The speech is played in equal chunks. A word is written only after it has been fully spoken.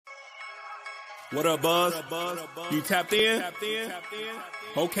What up, Buzz? You tapped in?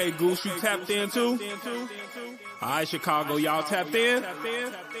 Okay, Goose, you tapped in too? All right, Chicago, y'all tapped in? All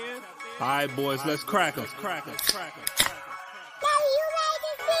right, boys, let's crack 'em.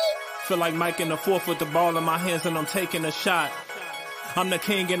 Feel like Mike in the fourth with the ball in my hands and I'm taking a shot. I'm the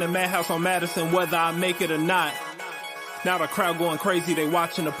king in the madhouse on Madison, whether I make it or not. Now the crowd going crazy, they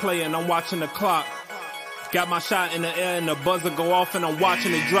watching the play and I'm watching the clock. Got my shot in the air and the buzzer go off and I'm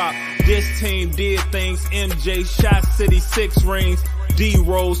watching it drop. This team did things. MJ shot City 6 rings.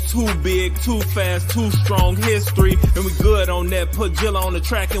 D-Rose too big, too fast, too strong. History, and we good on that. Put Jilla on the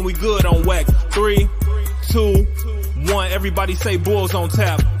track and we good on whack. 3, 2, 1. Everybody say Bulls on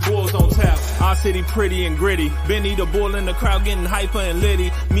tap. Bulls on tap. Our city pretty and gritty. Benny the bull in the crowd getting hyper and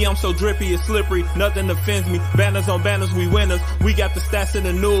litty. Me, I'm so drippy, it's slippery. Nothing offends me. Banners on banners, we winners. We got the stats in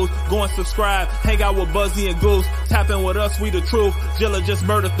the news. Go and subscribe. Hang out with Buzzy and Goose. Tapping with us, we the truth. Jilla just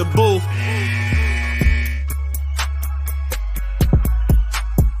murdered the booth.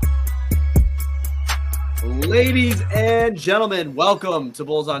 Ladies and gentlemen, welcome to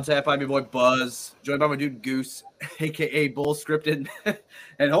Bulls on Tap. I'm your boy Buzz, joined by my dude Goose, aka Bull Scripted.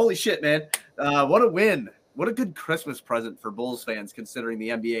 And holy shit, man, what a win. What a good Christmas present for Bulls fans, considering the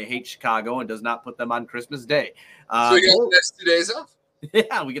NBA hates Chicago and does not put them on Christmas Day. So you get the next 2 days off?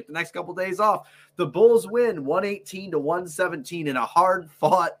 Yeah, we get the next couple days off. The Bulls win 118-117 in a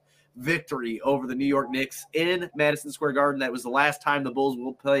hard-fought victory over the New York Knicks in Madison Square Garden. That was the last time the Bulls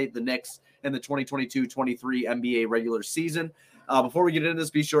will play the Knicks in the 2022-23 NBA regular season. Before we get into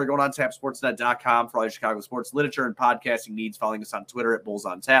this, be sure to go on TapSportsNet.com for all your Chicago sports literature and podcasting needs. Following us on Twitter at Bulls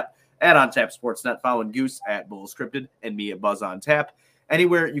on Tap, at On Tap Sportsnet, following Goose at Bull Scripted, and me at Buzz on Tap.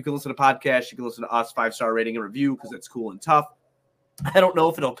 Anywhere you can listen to podcasts, you can listen to us, 5-star rating and review, because it's cool and tough. I don't know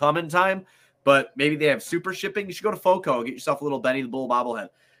if it'll come in time, but maybe they have super shipping. You should go to FOCO, get yourself a little Benny the Bull bobblehead.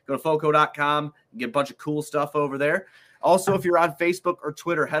 Go to FOCO.com and get a bunch of cool stuff over there. Also, if you're on Facebook or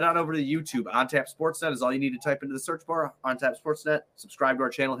Twitter, head on over to YouTube. On Tap Sportsnet is all you need to type into the search bar. On Tap Sportsnet, subscribe to our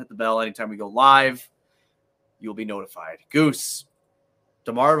channel, hit the bell. Anytime we go live, you'll be notified. Goose,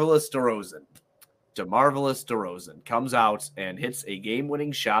 DeMarvelous DeRozan comes out and hits a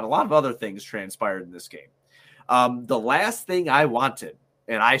game-winning shot. A lot of other things transpired in this game. The last thing I wanted,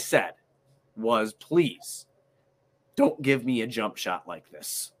 and I said, was please don't give me a jump shot like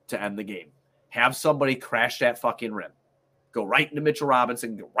this to end the game. Have somebody crash that fucking rim. Go right into Mitchell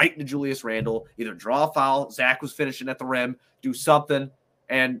Robinson, go right into Julius Randle, either draw a foul, Zach was finishing at the rim, do something.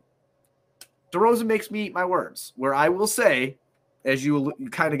 And DeRozan makes me eat my words, where I will say, as you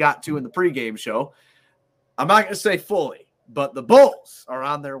kind of got to in the pregame show, I'm not going to say fully, but the Bulls are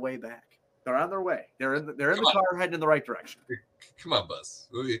on their way back. They're on their way. They're in the car heading in the right direction. Come on, Buzz.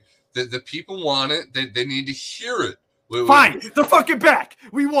 The people want it. They need to hear it. Fine. They're fucking back.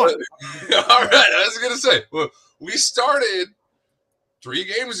 We won. All right. I was going to say, we started 3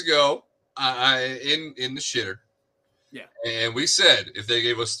 games ago in the shitter. Yeah. And we said if they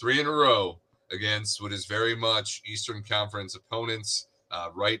gave us 3 in a row against what is very much Eastern Conference opponents,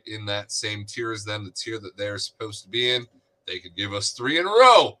 right in that same tier as them, the tier that they're supposed to be in, they could give us 3 in a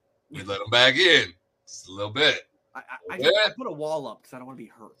row. We'd let them back in just a little bit. I put a wall up because I don't want to be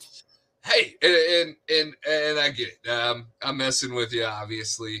hurt. Hey, and I get it. I'm messing with you,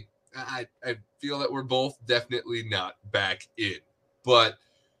 obviously. I feel that we're both definitely not back in. But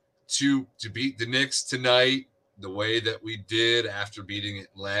to beat the Knicks tonight the way that we did after beating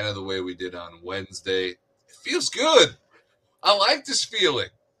Atlanta the way we did on Wednesday, it feels good. I like this feeling.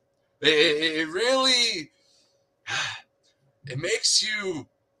 It really it makes you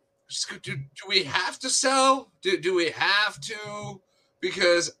just go, do we have to sell? Do we have to?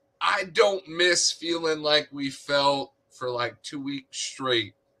 Because I don't miss feeling like we felt for like 2 weeks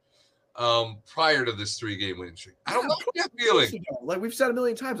straight prior to this 3-game winning streak. I don't like that feeling. Like we've said a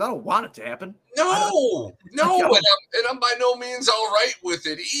million times, I don't want it to happen. No, and I'm by no means all right with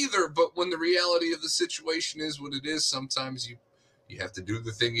it either. But when the reality of the situation is what it is, sometimes you have to do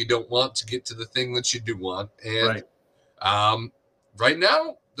the thing you don't want to get to the thing that you do want. And right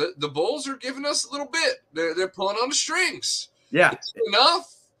now, the Bulls are giving us a little bit. They're pulling on the strings. Yeah, it's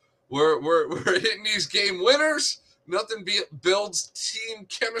enough. We're hitting these game winners. Nothing builds team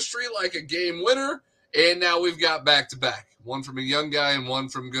chemistry like a game winner. And now we've got back-to-back. One from a young guy and one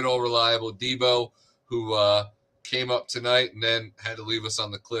from good old reliable Debo, who came up tonight and then had to leave us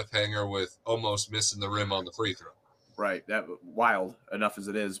on the cliffhanger with almost missing the rim on the free throw. Right. That wild enough as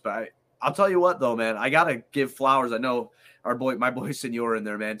it is. But I'll tell you what, though, man, I got to give flowers. I know my boy Senor in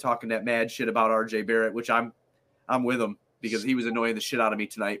there, man, talking that mad shit about RJ Barrett, which I'm with him because he was annoying the shit out of me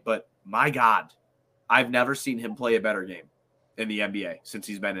tonight. But my God, I've never seen him play a better game in the NBA since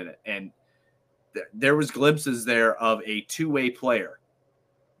he's been in it. And there was glimpses there of a two-way player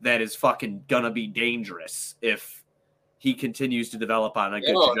that is fucking gonna be dangerous if he continues to develop on a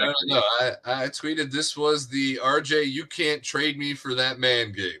good trajectory. No. I tweeted this was the RJ you can't trade me for that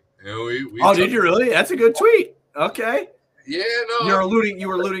man game. Did you really? That's a good tweet. Okay. Yeah, no. You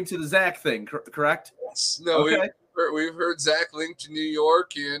were alluding to the Zach thing, correct? Yes. No, okay. We've heard Zach linked to New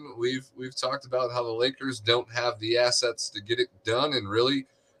York, and we've talked about how the Lakers don't have the assets to get it done, and really,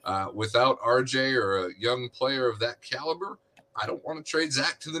 without RJ or a young player of that caliber, I don't want to trade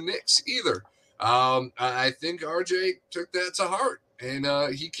Zach to the Knicks either. I think RJ took that to heart, and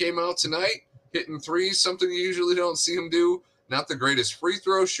he came out tonight hitting threes, something you usually don't see him do. Not the greatest free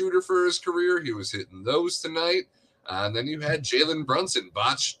throw shooter for his career. He was hitting those tonight. And then you had Jalen Brunson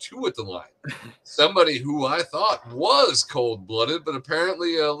botch 2 at the line. Somebody who I thought was cold-blooded, but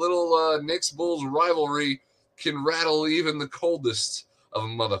apparently a little Knicks-Bulls rivalry can rattle even the coldest of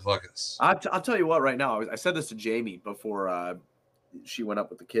motherfuckers. I'll tell you what right now. I said this to Jamie before she went up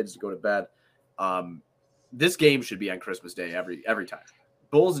with the kids to go to bed. This game should be on Christmas Day every time.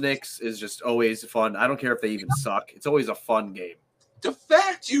 Bulls-Knicks is just always fun. I don't care if they even suck. It's always a fun game. The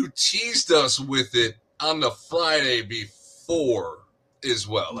fact you teased us with it on the Friday before as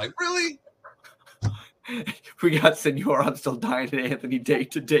well. Like, really? We got Senor, I'm still dying to Anthony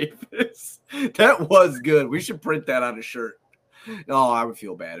Davis. That was good. We should print that on a shirt. No, I would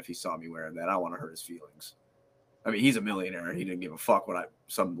feel bad if he saw me wearing that. I don't want to hurt his feelings. I mean, he's a millionaire. He didn't give a fuck what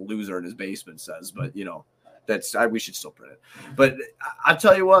some loser in his basement says, but we should still print it. But I'll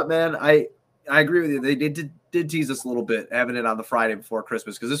tell you what, man, I agree with you. They did tease us a little bit having it on the Friday before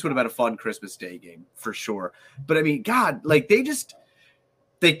Christmas, because this would have been a fun Christmas Day game for sure. But I mean, God, like they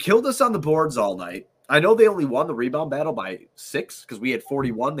killed us on the boards all night. I know they only won the rebound battle by 6 because we had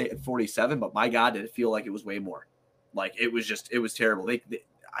 41, they had 47, but my God, did it feel like it was way more. Like it was terrible. God,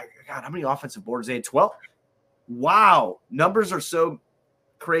 how many offensive boards they had? 12. Wow, numbers are so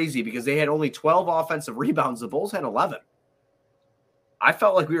crazy because they had only 12 offensive rebounds. The Bulls had 11. I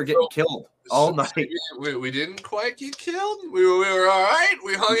felt like we were getting killed all night. We didn't quite get killed. We were all right.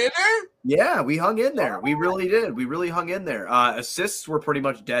 We hung in there. Yeah, we hung in there. We really did. We really hung in there. Assists were pretty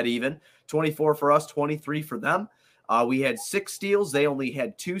much dead even. 24 for us, 23 for them. We had 6 steals. They only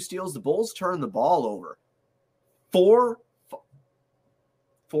had 2 steals. The Bulls turned the ball over four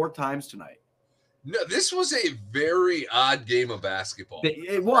times tonight. No, this was a very odd game of basketball.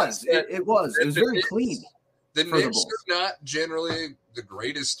 It was. It was very clean. The Knicks are not generally the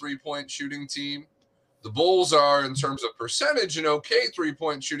greatest three-point shooting team. The Bulls are, in terms of percentage, an okay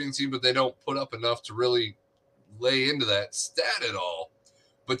three-point shooting team, but they don't put up enough to really lay into that stat at all.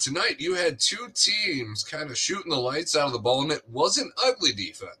 But tonight you had 2 teams kind of shooting the lights out of the ball, and it wasn't ugly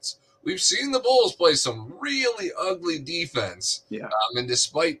defense. We've seen the Bulls play some really ugly defense. Yeah. And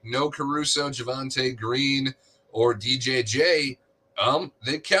despite no Caruso, Javonte Green, or DJJ,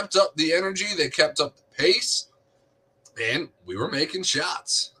 they kept up the energy. They kept up the pace, and we were making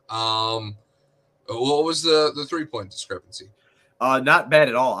shots. What was the three-point discrepancy? Not bad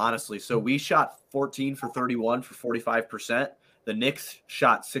at all, honestly. So we shot 14 for 31 for 45%. The Knicks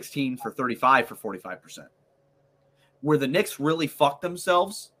shot 16 for 35 for 45%. Where the Knicks really fucked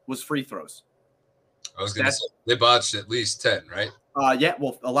themselves was free throws. I was going to say, they botched at least 10, right?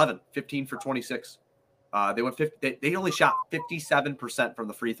 11, 15 for 26. They went 50. They only shot 57% from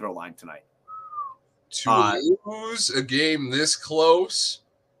the free throw line tonight. To lose a game this close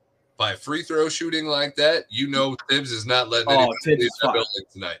by free throw shooting like that, Tibbs is not letting anyone leave that building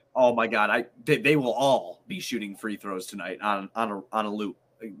tonight. Oh my God, they will all be shooting free throws tonight on a loop.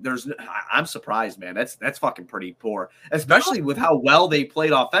 I'm surprised, man. That's fucking pretty poor, especially with how well they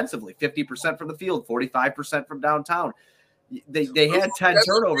played offensively. 50% from the field, 45% from downtown. They had 10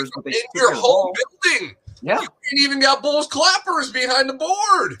 turnovers, but they in your whole building. Yeah, you ain't even got Bulls clappers behind the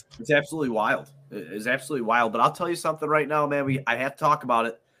board. It's absolutely wild. It's absolutely wild. But I'll tell you something right now, man. I have to talk about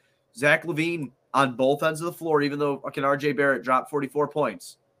it. Zach LaVine on both ends of the floor, even though RJ Barrett dropped 44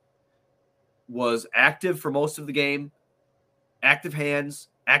 points, was active for most of the game. Active hands,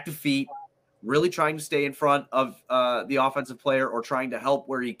 active feet, really trying to stay in front of the offensive player or trying to help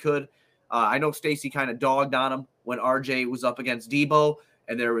where he could. I know Stacey kind of dogged on him when RJ was up against Debo,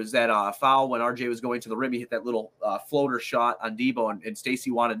 and there was that foul when RJ was going to the rim. He hit that little floater shot on Debo, and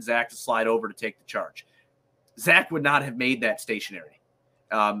Stacey wanted Zach to slide over to take the charge. Zach would not have made that stationary.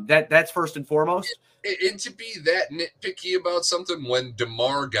 That's first and foremost. And to be that nitpicky about something when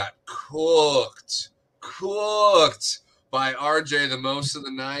DeMar got cooked by RJ the most of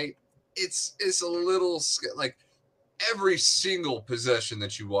the night, it's a little like every single possession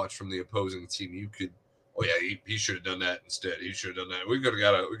that you watch from the opposing team, you could, he should have done that instead. He should have done that. We could have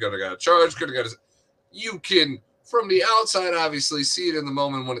got a charge. Could have got you can, from the outside, obviously see it in the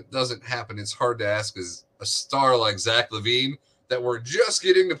moment when it doesn't happen. It's hard to ask as a star like Zach LaVine that we're just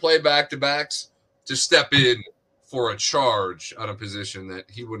getting to play back-to-backs to step in for a charge on a position that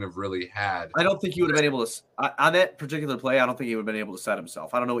he wouldn't have really had. I don't think he would have been able to on that particular play. I don't think he would have been able to set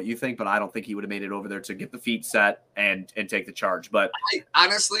himself. I don't know what you think, but I don't think he would have made it over there to get the feet set and take the charge. But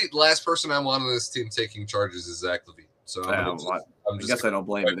honestly, the last person I want on this team taking charges is Zach LaVine. So I guess I don't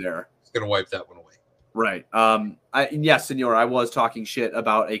blame you there. Just gonna wipe that one away. Right. Yes, Senor, I was talking shit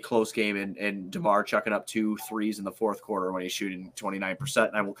about a close game and DeMar chucking up 2 threes in the fourth quarter when he's shooting 29%,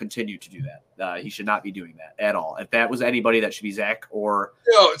 and I will continue to do that. He should not be doing that at all. If that was anybody, that should be Zach or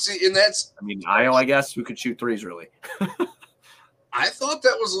Ayo, I guess, who could shoot threes really. I thought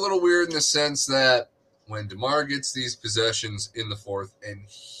that was a little weird in the sense that when DeMar gets these possessions in the fourth and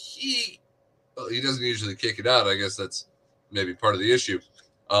he doesn't usually kick it out. I guess that's maybe part of the issue.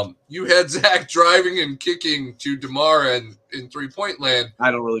 You had Zach driving and kicking to DeMar and in three-point land.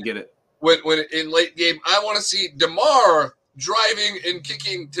 I don't really get it. When in late game, I want to see DeMar driving and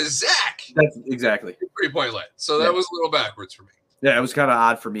kicking to Zach. That's exactly. Three-point land. So that was a little backwards for me. Yeah, it was kind of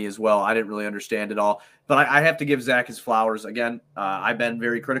odd for me as well. I didn't really understand it all. But I have to give Zach his flowers. Again, I've been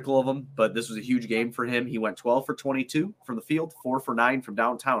very critical of him, but this was a huge game for him. He went 12 for 22 from the field, 4 for 9 from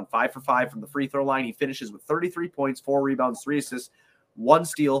downtown, 5 for 5 from the free throw line. He finishes with 33 points, 4 rebounds, 3 assists, 1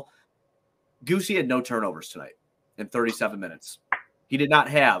 steal. Goosey had no turnovers tonight in 37 minutes. He did not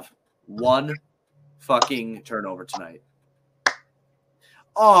have 1 fucking turnover tonight.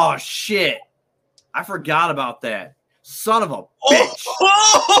 Oh, shit. I forgot about that. Son of a bitch.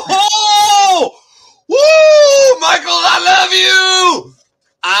 Oh! Woo! Michael, I love you!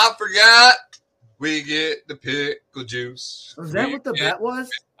 I forgot we get the pickle juice. Was that what the bet was?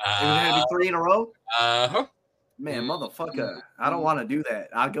 It was going to be 3 in a row? Uh-huh. Man, motherfucker. I don't want to do that.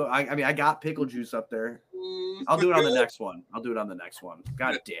 I got pickle juice up there. I'll do it on the next one. God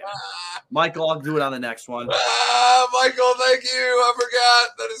damn it. Michael, I'll do it on the next one. Michael, thank you. I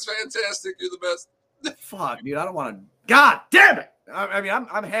forgot. That is fantastic. You're the best. Fuck, dude. I don't want to. God damn it.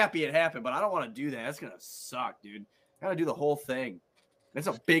 I'm happy it happened, but I don't want to do that. That's going to suck, dude. I got to do the whole thing. That's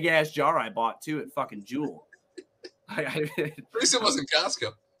a big ass jar I bought too at fucking Jewel. At least it wasn't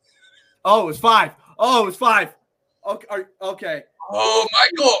Costco. Oh, it was 5. Okay. Oh,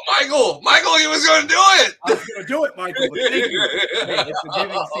 Michael, he was going to do it. I was going to do it, Michael. But thank you. Hey, it's the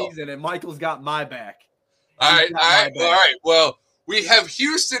giving season, and Michael's got my back. All right. Well, we have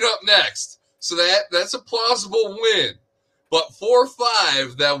Houston up next, so that's a plausible win. But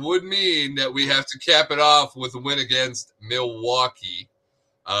 4-5, that would mean that we have to cap it off with a win against Milwaukee.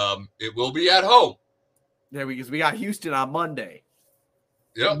 It will be at home. Yeah, because we got Houston on Monday.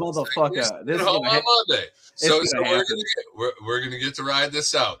 Yep. Motherfucker. This is home on Monday. So we're gonna get to ride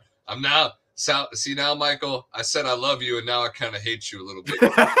this out. I'm now now, Michael, I said I love you, and now I kind of hate you a little bit.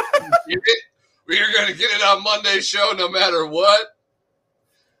 We are gonna get it on Monday's show no matter what.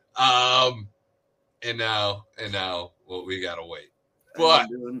 And now, well, we gotta wait. But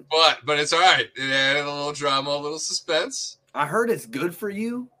it's all right. It added a little drama, a little suspense. I heard it's good for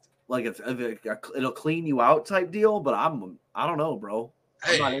you, like it'll clean you out type deal. But I don't know, bro.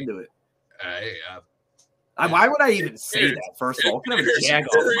 I'm not into it. Why would I even say that? First of all, kind of a jag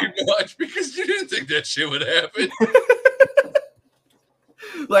very much because you didn't think that shit would happen.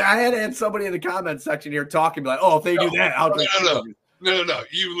 Like I had somebody in the comment section here talking, like, "Oh, if they do that, I'll drink." No.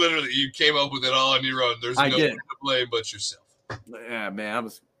 You came up with it all on your own. There's no one to blame but yourself. Yeah, man.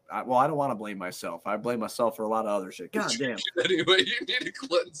 I don't want to blame myself. I blame myself for a lot of other shit. God damn. Anyway, you need a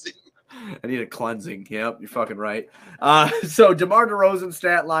cleansing. I need a cleansing. Yep, you're fucking right. So DeMar DeRozan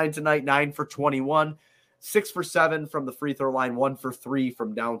stat line tonight: 9 for 21, 6 for 7 from the free throw line, 1 for 3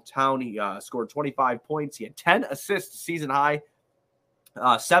 from downtown. He scored 25 points. He had 10 assists, season high,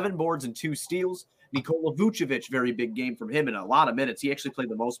 7 boards and 2 steals. Nikola Vucevic, very big game from him in a lot of minutes. He actually played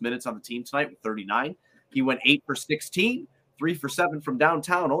the most minutes on the team tonight with 39. He went 8 for 16, 3 for 7 from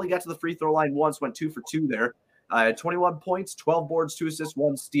downtown. Only got to the free throw line once, went 2 for 2 there. 21 points, 12 boards, 2 assists,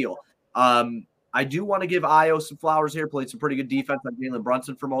 1 steal. I do want to give Ayo some flowers here. Played some pretty good defense on Jalen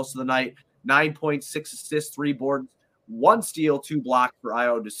Brunson for most of the night. 9 points, 6 assists, 3 boards, 1 steal, 2 blocks for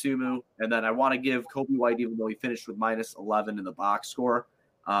Ayo Dosunmu. And then I want to give Kobe White, even though he finished with minus 11 in the box score.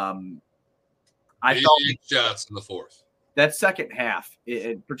 I felt 8 shots in the fourth. That second half,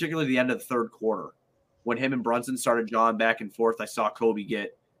 particularly the end of the third quarter, when him and Brunson started jawing back and forth, I saw Kobe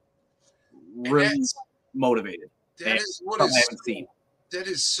get really motivated. That is what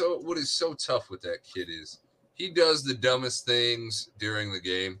is so tough with that kid is he does the dumbest things during the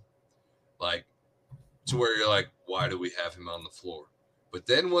game, like to where you're like, why do we have him on the floor? But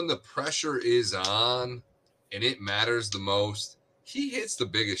then when the pressure is on and it matters the most, he hits the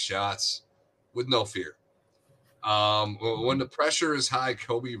biggest shots with no fear. When the pressure is high,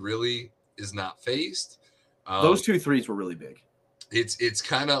 Kobe really is not phased. Those 2 threes were really big. It's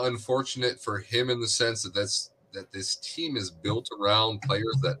kind of unfortunate for him in the sense that this team is built around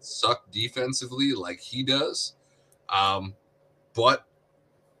players that suck defensively like he does. But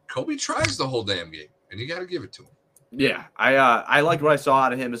Kobe tries the whole damn game, and you got to give it to him. Yeah, I liked what I saw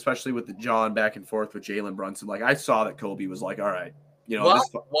out of him, especially with the John back and forth with Jalen Brunson. Like, I saw that Kobe was like, all right,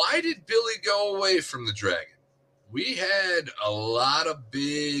 why did Billy go away from the Dragon? We had a lot of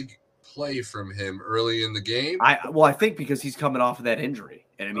big play from him early in the game. I think because he's coming off of that injury,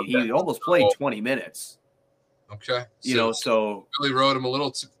 and I mean, he almost played 20 minutes. Okay, so Billy rode him a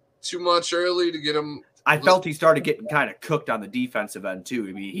little too much early to get him. I felt he started getting kind of cooked on the defensive end too.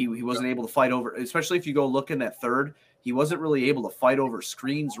 I mean, he wasn't able to fight over, especially if you go look in that third, he wasn't really able to fight over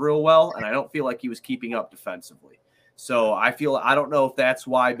screens real well, and I don't feel like he was keeping up defensively. So I don't know if that's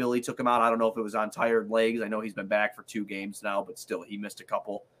why Billy took him out. I don't know if it was on tired legs. I know he's been back for 2 games now, but still he missed a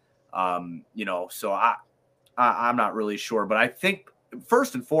couple. So I'm not really sure, but I think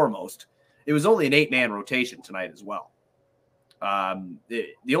first and foremost, it was only an 8-man rotation tonight as well.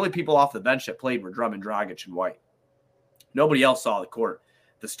 The only people off the bench that played were Drummond, Dragic, and White. Nobody else saw the court.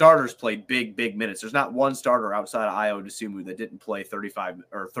 The starters played big minutes. There's not one starter outside of Ayo Dosunmu that didn't play 35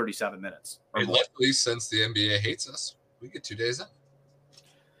 or 37 minutes. Luckily, since the NBA hates us, we get 2 days off.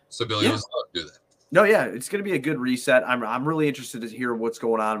 So Billy was allowed to do that. No, yeah, it's going to be a good reset. I'm really interested to hear what's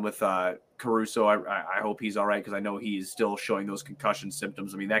going on with Caruso. I hope he's all right because I know he's still showing those concussion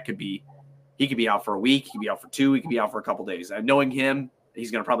symptoms. I mean, he could be out for a week, he could be out for 2, he could be out for a couple days. Knowing him, he's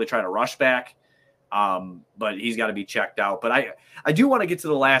going to probably try to rush back, but he's got to be checked out. But I do want to get to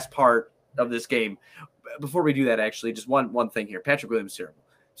the last part of this game. Before we do that, actually, just one thing here. Patrick Williams is terrible.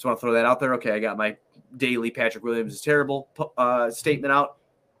 Just want to throw that out there. Okay, I got my daily Patrick Williams is terrible statement out.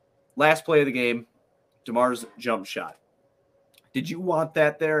 Last play of the game, DeMar's jump shot. Did you want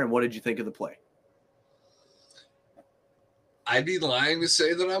that there, and what did you think of the play? I'd be lying to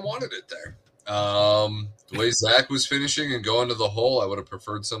say that I wanted it there. The way Zach was finishing and going to the hole, I would have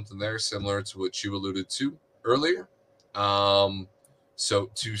preferred something there similar to what you alluded to earlier.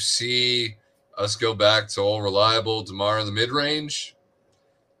 So to see us go back to all reliable DeMar in the mid-range,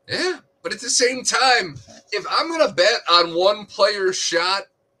 yeah. But at the same time, if I'm going to bet on one player's shot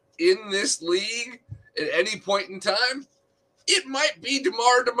in this league at any point in time, it might be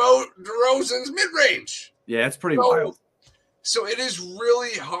DeMar DeRozan's mid-range. Yeah, it's pretty wild. So it is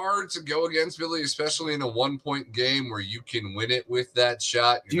really hard to go against Billy, especially in a 1-point game where you can win it with that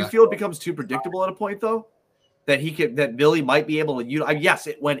shot. Do you feel it becomes too predictable at a point, though? That Billy might be able to use? Yes,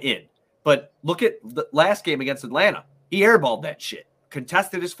 it went in. But look at the last game against Atlanta. He airballed that shit.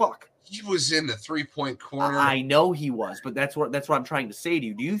 Contested as fuck. He was in the 3-point corner. I know he was, but that's what I'm trying to say to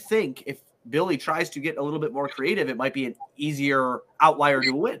you. Do you think if Billy tries to get a little bit more creative, it might be an easier outlier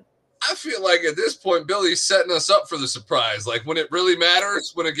to win? I feel like at this point, Billy's setting us up for the surprise. Like when it really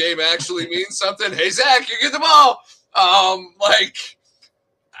matters, when a game actually means something. Hey, Zach, you get the ball.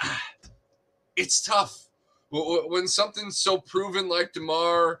 It's tough. When something's so proven like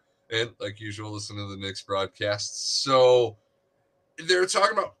DeMar, and like usual, listen to the Knicks broadcasts. So they're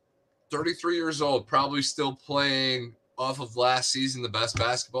talking about 33 years old, probably still playing off of last season, the best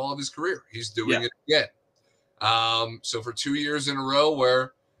basketball of his career. He's doing it again. So for 2 years in a row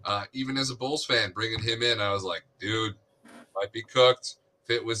where even as a Bulls fan, bringing him in, I was like, dude, might be cooked.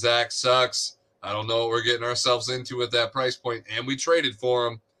 Fit with Zach sucks. I don't know what we're getting ourselves into at that price point. And we traded for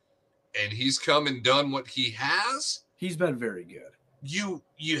him. And he's come and done what he has. He's been very good.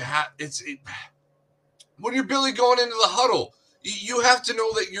 When you're Billy going into the huddle, you have to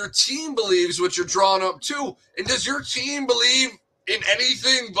know that your team believes what you're drawing up to. And does your team believe in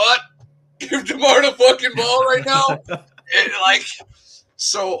anything but give DeMar the fucking ball right now?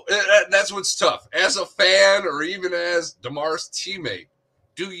 So that's what's tough. As a fan or even as DeMar's teammate,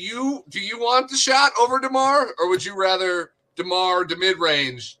 do you want the shot over DeMar, or would you rather DeMar to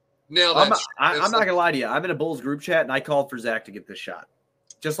mid-range nail that shot? I'm not going to lie to you. I'm in a Bulls group chat, and I called for Zach to get this shot,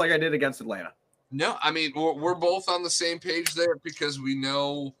 just like I did against Atlanta. No, I mean, we're both on the same page there because we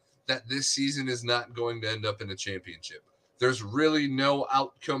know that this season is not going to end up in a championship. There's really no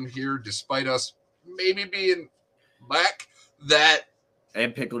outcome here, despite us maybe being back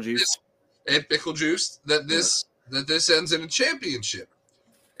and pickle juice that this ends in a championship.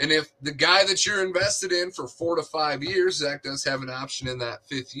 And if the guy that you're invested in for 4 to 5 years, Zach does have an option in that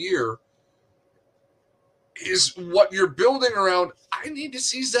 5th year, is what you're building around, I need to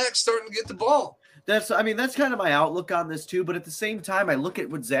see Zach starting to get the ball. That's kind of my outlook on this too. But at the same time, I look at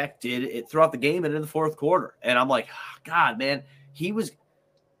what Zach did throughout the game and in the fourth quarter, and I'm like, oh, God, man, he was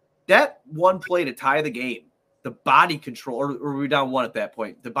that one play to tie the game. The body control, or we were down 1 at that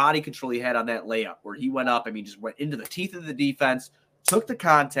point. The body control he had on that layup where he went up. Just went into the teeth of the defense, took the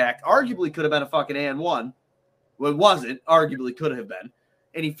contact. Arguably could have been a fucking and one. Well, it wasn't. Arguably could have been.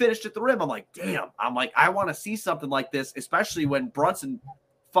 And he finished at the rim. I'm like, damn. I want to see something like this, especially when Brunson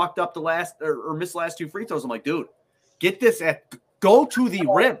fucked up the last or missed the last 2 free throws. I'm like, dude, get this go to the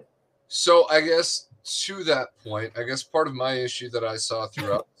rim. So I guess to that point, I guess part of my issue that I saw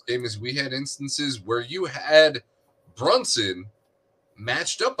throughout this game is we had instances where you had Brunson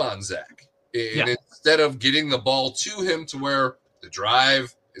matched up on Zach. And instead of getting the ball to him to where the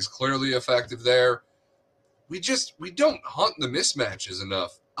drive is clearly effective there, we don't hunt the mismatches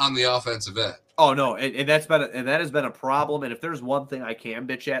enough on the offensive end. Oh no, and that has been a problem. And if there's one thing I can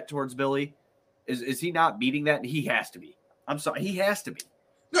bitch at towards Billy, is he not beating that? He has to be. I'm sorry, he has to be.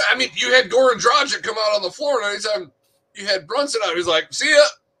 No, you had Goran Dragic come out on the floor, and anytime you had Brunson out, he's like, "See ya."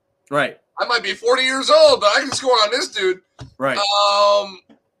 Right. I might be 40 years old, but I can score on this dude. Right.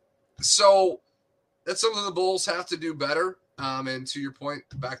 So that's something the Bulls have to do better. And to your point,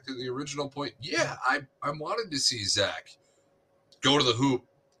 back to the original point, yeah, I wanted to see Zach go to the hoop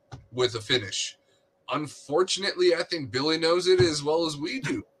with a finish. Unfortunately, I think Billy knows it as well as we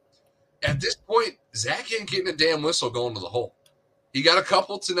do. At this point, Zach ain't getting a damn whistle going to the hole. He got a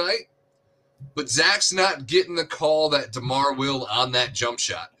couple tonight, but Zach's not getting the call that DeMar will on that jump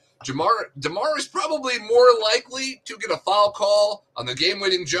shot. DeMar is probably more likely to get a foul call on the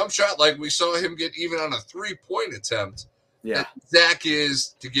game-winning jump shot like we saw him get even on a 3-point attempt. Yeah, Zach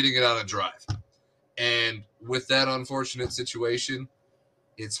is to getting it on a drive. And with that unfortunate situation,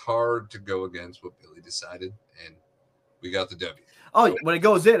 it's hard to go against what Billy decided, and we got the W. Oh, when it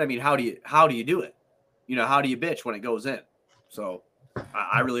goes in, how do you do it? How do you bitch when it goes in? So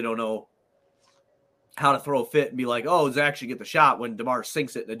I really don't know how to throw a fit and be like, oh, Zach should get the shot when DeMar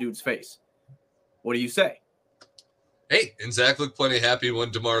sinks it in the dude's face. What do you say? Hey, and Zach looked plenty happy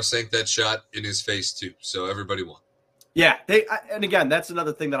when DeMar sank that shot in his face too. So everybody won. Yeah, and again, that's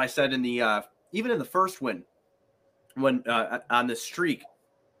another thing that I said in the even in the first win, when on this streak,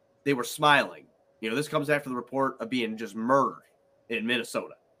 they were smiling. This comes after the report of being just murdered in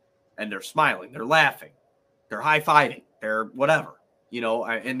Minnesota, and they're smiling, they're laughing, they're high-fiving, they're whatever,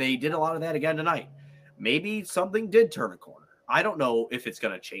 and they did a lot of that again tonight. Maybe something did turn a corner. I don't know if it's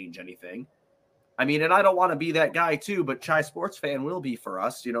going to change anything. And I don't want to be that guy too, but Chi Sports Fan will be for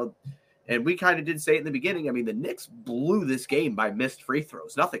us, and we kind of did say it in the beginning. The Knicks blew this game by missed free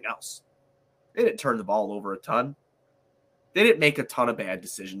throws, nothing else. They didn't turn the ball over a ton. They didn't make a ton of bad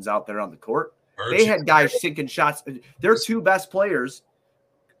decisions out there on the court. They had guys sinking shots. Their 2 best players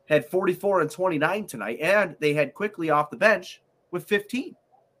had 44 and 29 tonight, and they had Quickly off the bench with 15.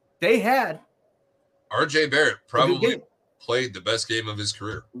 They had RJ Barrett probably played the best game of his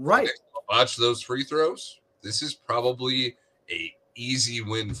career. Right. Watch those free throws. This is probably a easy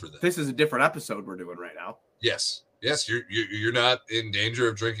win for them. This is a different episode we're doing right now. Yes. You're not in danger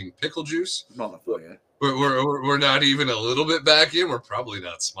of drinking pickle juice. Motherfucker. We're not even a little bit back in. We're probably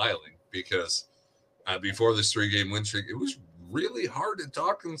not smiling because before this 3-game win streak, it was really hard to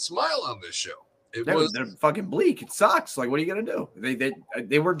talk and smile on this show. They're fucking bleak. It sucks. Like, what are you gonna do?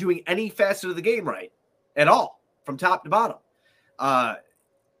 They weren't doing any facet of the game right at all, from top to bottom.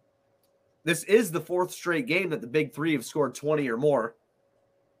 This is the 4th straight game that the big 3 have scored 20 or more.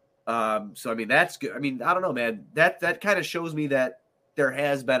 So that's good. I don't know, man. That kind of shows me that there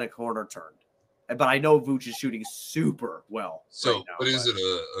has been a corner turned. But I know Vooch is shooting super well. So, right now, but is it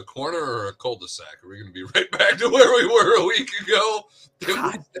a corner or a cul-de-sac? Are we going to be right back to where we were a week ago? Can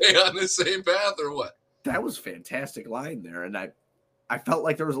we stay on the same path or what? That was a fantastic line there, and I felt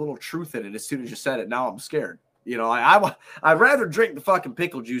like there was a little truth in it as soon as you said it. Now I'm scared. I'd rather drink the fucking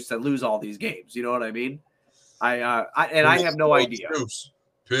pickle juice than lose all these games. You know what I mean? I have no idea.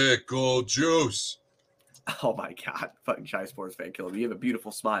 Pickle juice. Oh my God, fucking Chi Sports Fan killer. You have a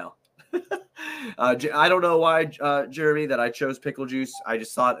beautiful smile. I don't know why, Jeremy, that I chose pickle juice. I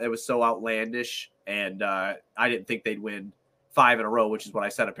just thought it was so outlandish, and I didn't think they'd win 5 in a row, which is what I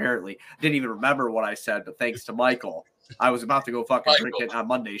said. Apparently, didn't even remember what I said, but thanks to Michael, I was about to go fucking drink it on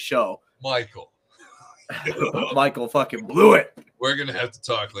Monday's show. Michael fucking blew it. We're gonna have to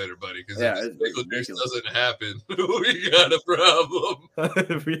talk later, buddy, because if pickle juice doesn't happen, we got a problem.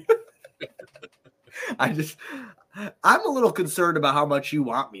 I'm a little concerned about how much you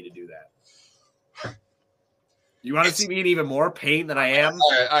want me to do that. You want to see me in even more pain than I am?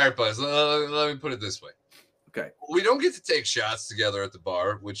 All right, buzz. Let me put it this way. Okay. We don't get to take shots together at the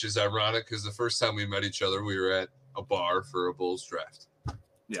bar, which is ironic because the first time we met each other, we were at a bar for a Bulls draft.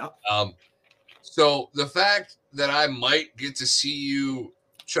 Yeah. So the fact that I might get to see you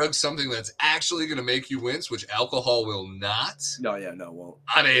chug something that's actually going to make you wince, which alcohol will not. No, won't.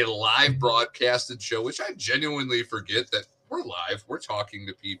 On a live broadcasted show, which I genuinely forget that we're live. We're talking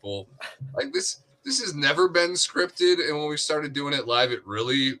to people. Like this has never been scripted. And when we started doing it live, it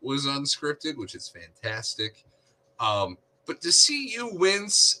really was unscripted, which is fantastic. But to see you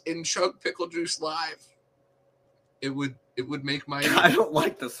wince and chug pickle juice live, it would make my. I don't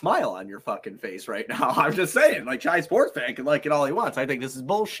like the smile on your fucking face right now. I'm just saying, like, Chai sports fan can like it all he wants. I think this is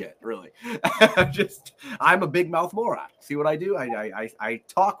bullshit, really. I'm a big mouth moron. See what I do? I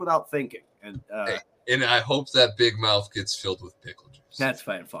talk without thinking, and and I hope that big mouth gets filled with pickle juice. That's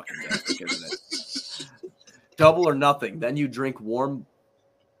fantastic, isn't it? Double or nothing. Then you drink warm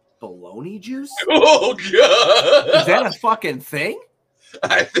bologna juice. Oh god, is that a fucking thing?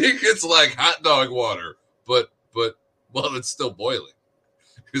 I think it's like hot dog water, but well, it's still boiling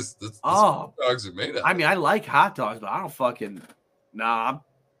because that's what dogs are made of. I mean, I like hot dogs, but I don't fucking I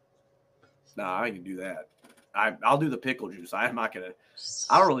can do that. I'll do the pickle juice. I'm not gonna.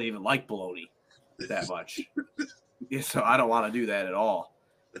 I don't really even like bologna that much, so I don't want to do that at all.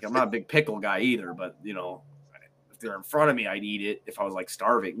 Like, I'm not a big pickle guy either, but if they're in front of me, I'd eat it if I was like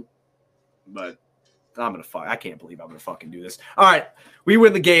starving. But I can't believe I'm gonna fucking do this. All right, we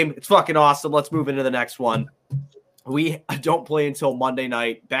win the game. It's fucking awesome. Let's move into the next one. We don't play until Monday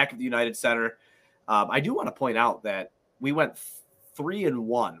night back at the United Center. I do want to point out that we went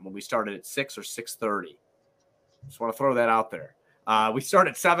 3-1 when we started at 6 or 6:30. Just want to throw that out there. We start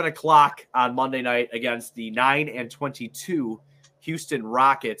at 7:00 on Monday night against the 9-22 Houston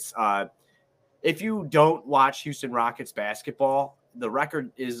Rockets. If you don't watch Houston Rockets basketball, the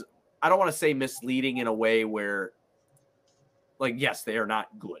record is, I don't want to say misleading in a way where, like, yes, they are not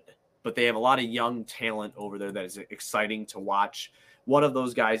good, but they have a lot of young talent over there that is exciting to watch. One of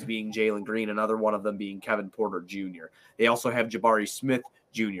those guys being Jalen Green, another one of them being Kevin Porter Jr. They also have Jabari Smith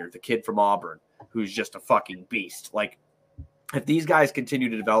Jr., the kid from Auburn, who's just a fucking beast. Like, if these guys continue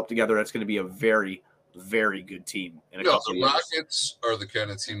to develop together, that's going to be a very, very good team. The Rockets are the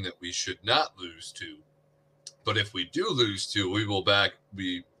kind of team that we should not lose to. But if we do lose to, we will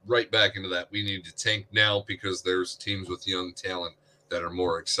be right back into that. We need to tank now because there's teams with young talent that are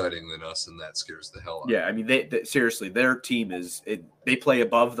more exciting than us, and that scares the hell out of me. Yeah, I mean, they seriously, their team they play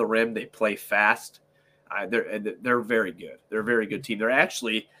above the rim. They play fast. They're very good. They're a very good team. They're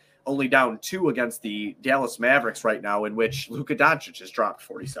actually only down 2 against the Dallas Mavericks right now, in which Luka Doncic has dropped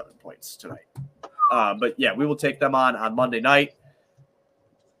 47 points tonight. But yeah, we will take them on Monday night.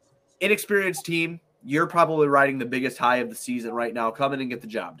 Inexperienced team. You're probably riding the biggest high of the season right now. Come in and get the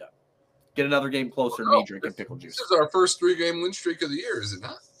job done. Get another game closer to me drinking pickle juice. This is our first 3-game win streak of the year, is it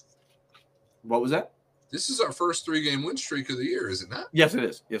not? What was that? This is our first 3-game win streak of the year, is it not? Yes, it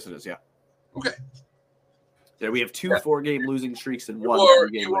is. Yes, it is. Yeah. Okay. Yeah, we have 2 4-game losing streaks and 1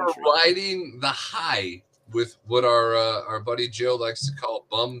 3-game you win are streak. riding the high with what our buddy Joe likes to call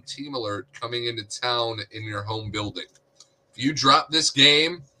bum team alert coming into town in your home building. If you drop this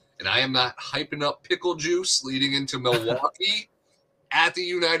game and I am not hyping up pickle juice leading into Milwaukee at the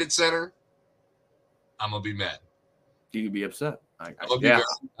United Center, I'm going to be mad. You could be upset. I'll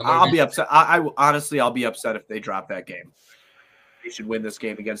be upset. I'll be upset if they drop that game. They should win this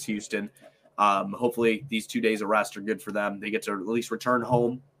game against Houston. Hopefully these 2 days of rest are good for them. They get to at least return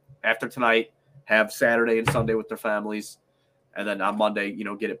home after tonight, have Saturday and Sunday with their families, and then on Monday,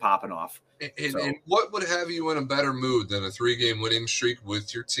 get it popping off. And what would have you in a better mood than a 3-game winning streak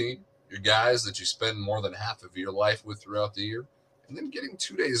with your team, your guys that you spend more than half of your life with throughout the year, and then getting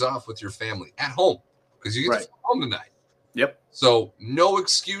 2 days off with your family at home because you get to home tonight. Yep. So no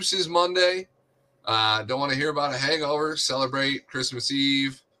excuses Monday. Don't want to hear about a hangover. Celebrate Christmas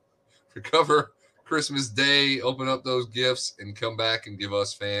Eve, recover Christmas Day, open up those gifts, and come back and give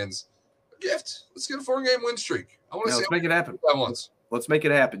us fans a gift. Let's get a 4-game win streak. I want to let's make it happen. Let's make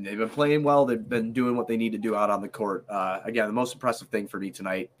it happen. They've been playing well. They've been doing what they need to do out on the court. Again, the most impressive thing for me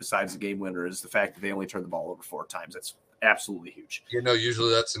tonight, besides the game winner, is the fact that they only turned the ball over 4 times. That's absolutely huge.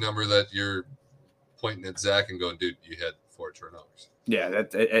 Usually that's the number that you're pointing at Zach and going, dude, you had 4 turnovers. Yeah,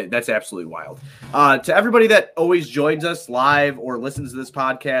 that's absolutely wild. To everybody that always joins us live or listens to this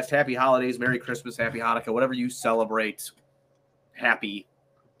podcast, happy holidays, Merry Christmas, Happy Hanukkah, whatever you celebrate, happy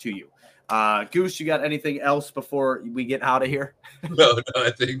to you. Goose, you got anything else before we get out of here? No,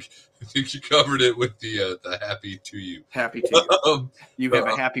 I think you covered it with the happy to you. Happy to you. You have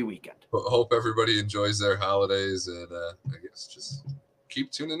a happy weekend. Hope everybody enjoys their holidays, and I guess just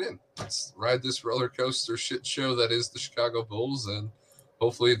keep tuning in. Let's ride this roller coaster shit show that is the Chicago Bulls, and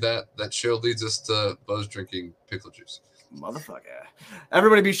hopefully that show leads us to Buzz drinking pickle juice. Motherfucker.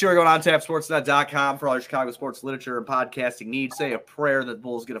 Everybody be sure to go on tapsportsnet.com for all your Chicago sports literature and podcasting needs. Say a prayer that the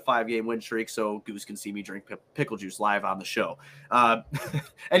Bulls get a 5-game win streak so Goose can see me drink pickle juice live on the show.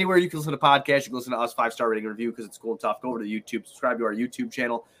 Anywhere you can listen to podcasts, you can listen to us 5-star rating and review because it's cool and tough. Go over to YouTube, subscribe to our YouTube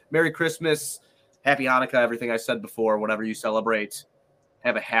channel. Merry Christmas, Happy Hanukkah, everything I said before, whatever you celebrate.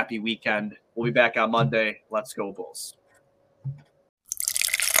 Have a happy weekend. We'll be back on Monday. Let's go, Bulls.